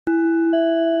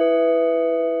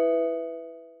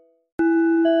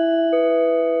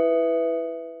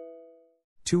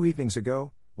2 evenings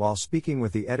ago, while speaking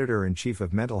with the editor-in-chief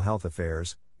of Mental Health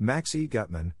Affairs, Max E.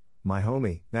 Gutman, my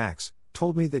homie, Max,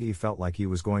 told me that he felt like he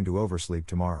was going to oversleep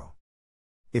tomorrow.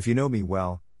 If you know me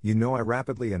well, you know I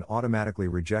rapidly and automatically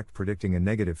reject predicting a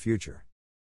negative future.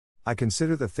 I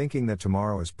consider the thinking that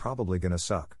tomorrow is probably gonna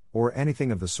suck, or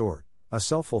anything of the sort, a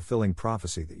self-fulfilling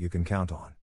prophecy that you can count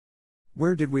on.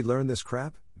 Where did we learn this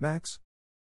crap, Max?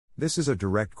 This is a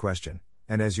direct question,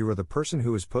 and as you are the person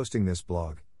who is posting this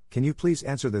blog, can you please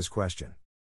answer this question?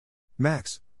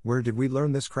 Max, where did we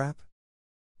learn this crap?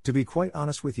 To be quite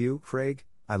honest with you, Craig,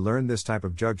 I learned this type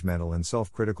of judgmental and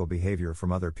self-critical behavior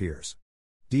from other peers.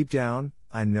 Deep down,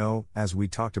 I know, as we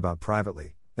talked about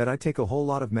privately, that I take a whole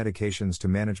lot of medications to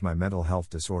manage my mental health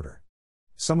disorder.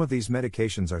 Some of these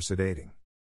medications are sedating.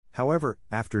 However,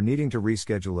 after needing to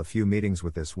reschedule a few meetings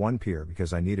with this one peer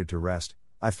because I needed to rest,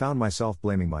 I found myself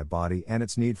blaming my body and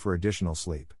its need for additional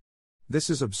sleep. This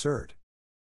is absurd.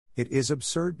 It is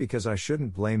absurd because I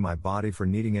shouldn't blame my body for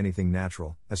needing anything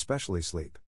natural, especially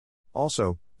sleep.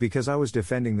 Also, because I was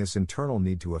defending this internal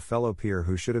need to a fellow peer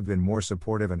who should have been more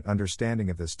supportive and understanding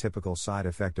of this typical side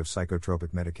effect of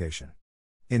psychotropic medication.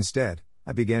 Instead,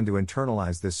 I began to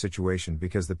internalize this situation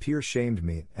because the peer shamed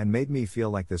me and made me feel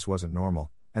like this wasn't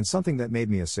normal, and something that made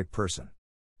me a sick person.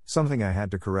 Something I had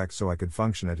to correct so I could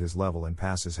function at his level and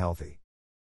pass as healthy.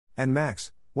 And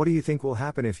Max, what do you think will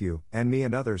happen if you, and me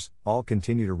and others, all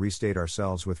continue to restate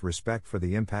ourselves with respect for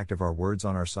the impact of our words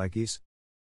on our psyches?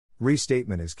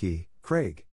 Restatement is key,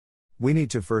 Craig. We need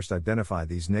to first identify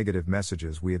these negative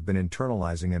messages we have been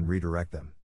internalizing and redirect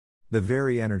them. The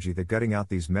very energy that gutting out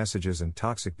these messages and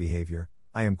toxic behavior,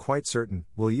 I am quite certain,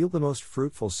 will yield the most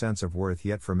fruitful sense of worth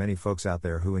yet for many folks out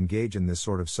there who engage in this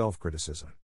sort of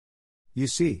self-criticism. You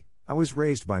see, I was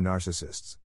raised by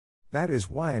narcissists. That is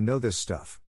why I know this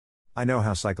stuff. I know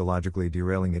how psychologically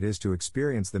derailing it is to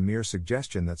experience the mere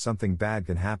suggestion that something bad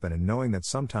can happen and knowing that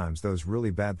sometimes those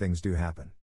really bad things do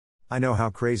happen. I know how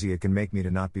crazy it can make me to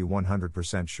not be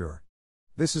 100% sure.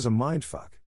 This is a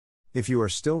mindfuck. If you are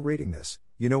still reading this,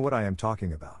 you know what I am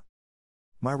talking about.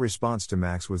 My response to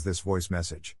Max was this voice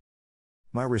message.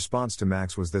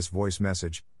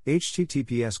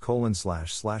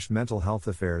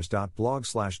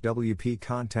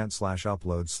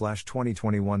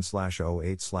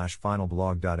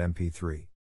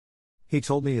 He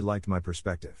told me he liked my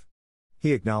perspective.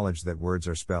 He acknowledged that words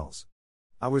are spells.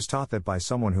 I was taught that by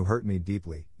someone who hurt me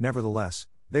deeply. Nevertheless,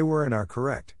 they were and are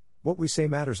correct. What we say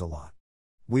matters a lot.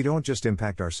 We don't just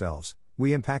impact ourselves,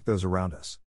 we impact those around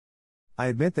us. I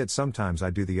admit that sometimes I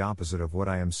do the opposite of what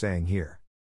I am saying here.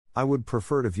 I would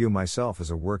prefer to view myself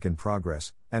as a work in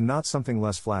progress, and not something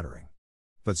less flattering.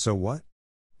 But so what?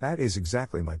 That is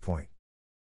exactly my point.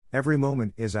 Every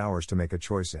moment is ours to make a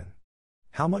choice in.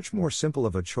 How much more simple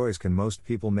of a choice can most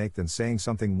people make than saying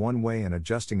something one way and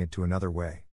adjusting it to another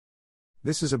way?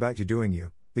 This is about you doing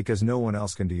you, because no one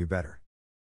else can do you better.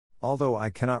 Although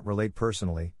I cannot relate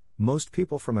personally, most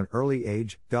people from an early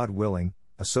age, God willing,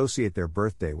 associate their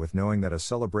birthday with knowing that a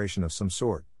celebration of some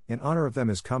sort, in honor of them,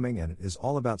 is coming, and it is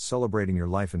all about celebrating your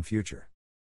life and future.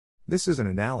 This is an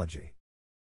analogy.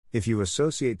 If you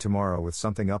associate tomorrow with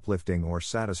something uplifting or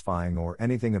satisfying or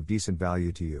anything of decent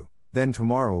value to you, then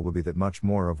tomorrow will be that much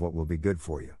more of what will be good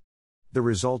for you. The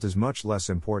result is much less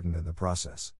important than the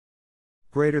process.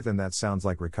 Greater than that sounds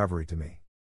like recovery to me.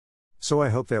 So I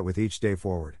hope that with each day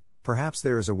forward, perhaps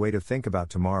there is a way to think about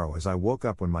tomorrow as I woke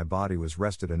up when my body was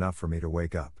rested enough for me to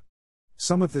wake up.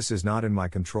 Some of this is not in my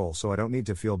control, so I don't need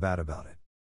to feel bad about it.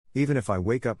 Even if I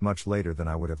wake up much later than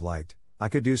I would have liked, I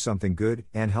could do something good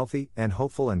and healthy and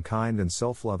hopeful and kind and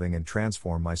self-loving and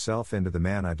transform myself into the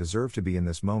man I deserve to be in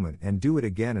this moment and do it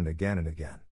again and again and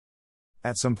again.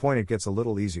 At some point it gets a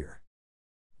little easier.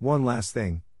 One last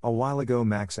thing, a while ago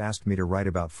Max asked me to write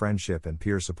about friendship and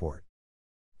peer support.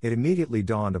 It immediately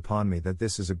dawned upon me that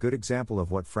this is a good example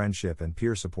of what friendship and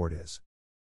peer support is.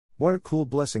 What a cool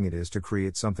blessing it is to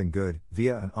create something good,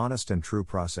 via an honest and true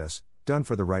process, done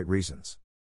for the right reasons.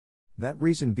 That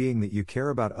reason being that you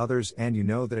care about others and you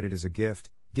know that it is a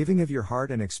gift, giving of your heart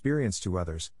and experience to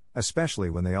others, especially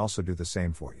when they also do the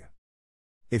same for you.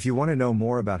 If you want to know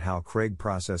more about how Craig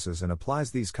processes and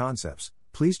applies these concepts,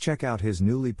 please check out his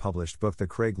newly published book, The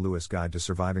Craig Lewis Guide to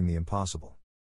Surviving the Impossible.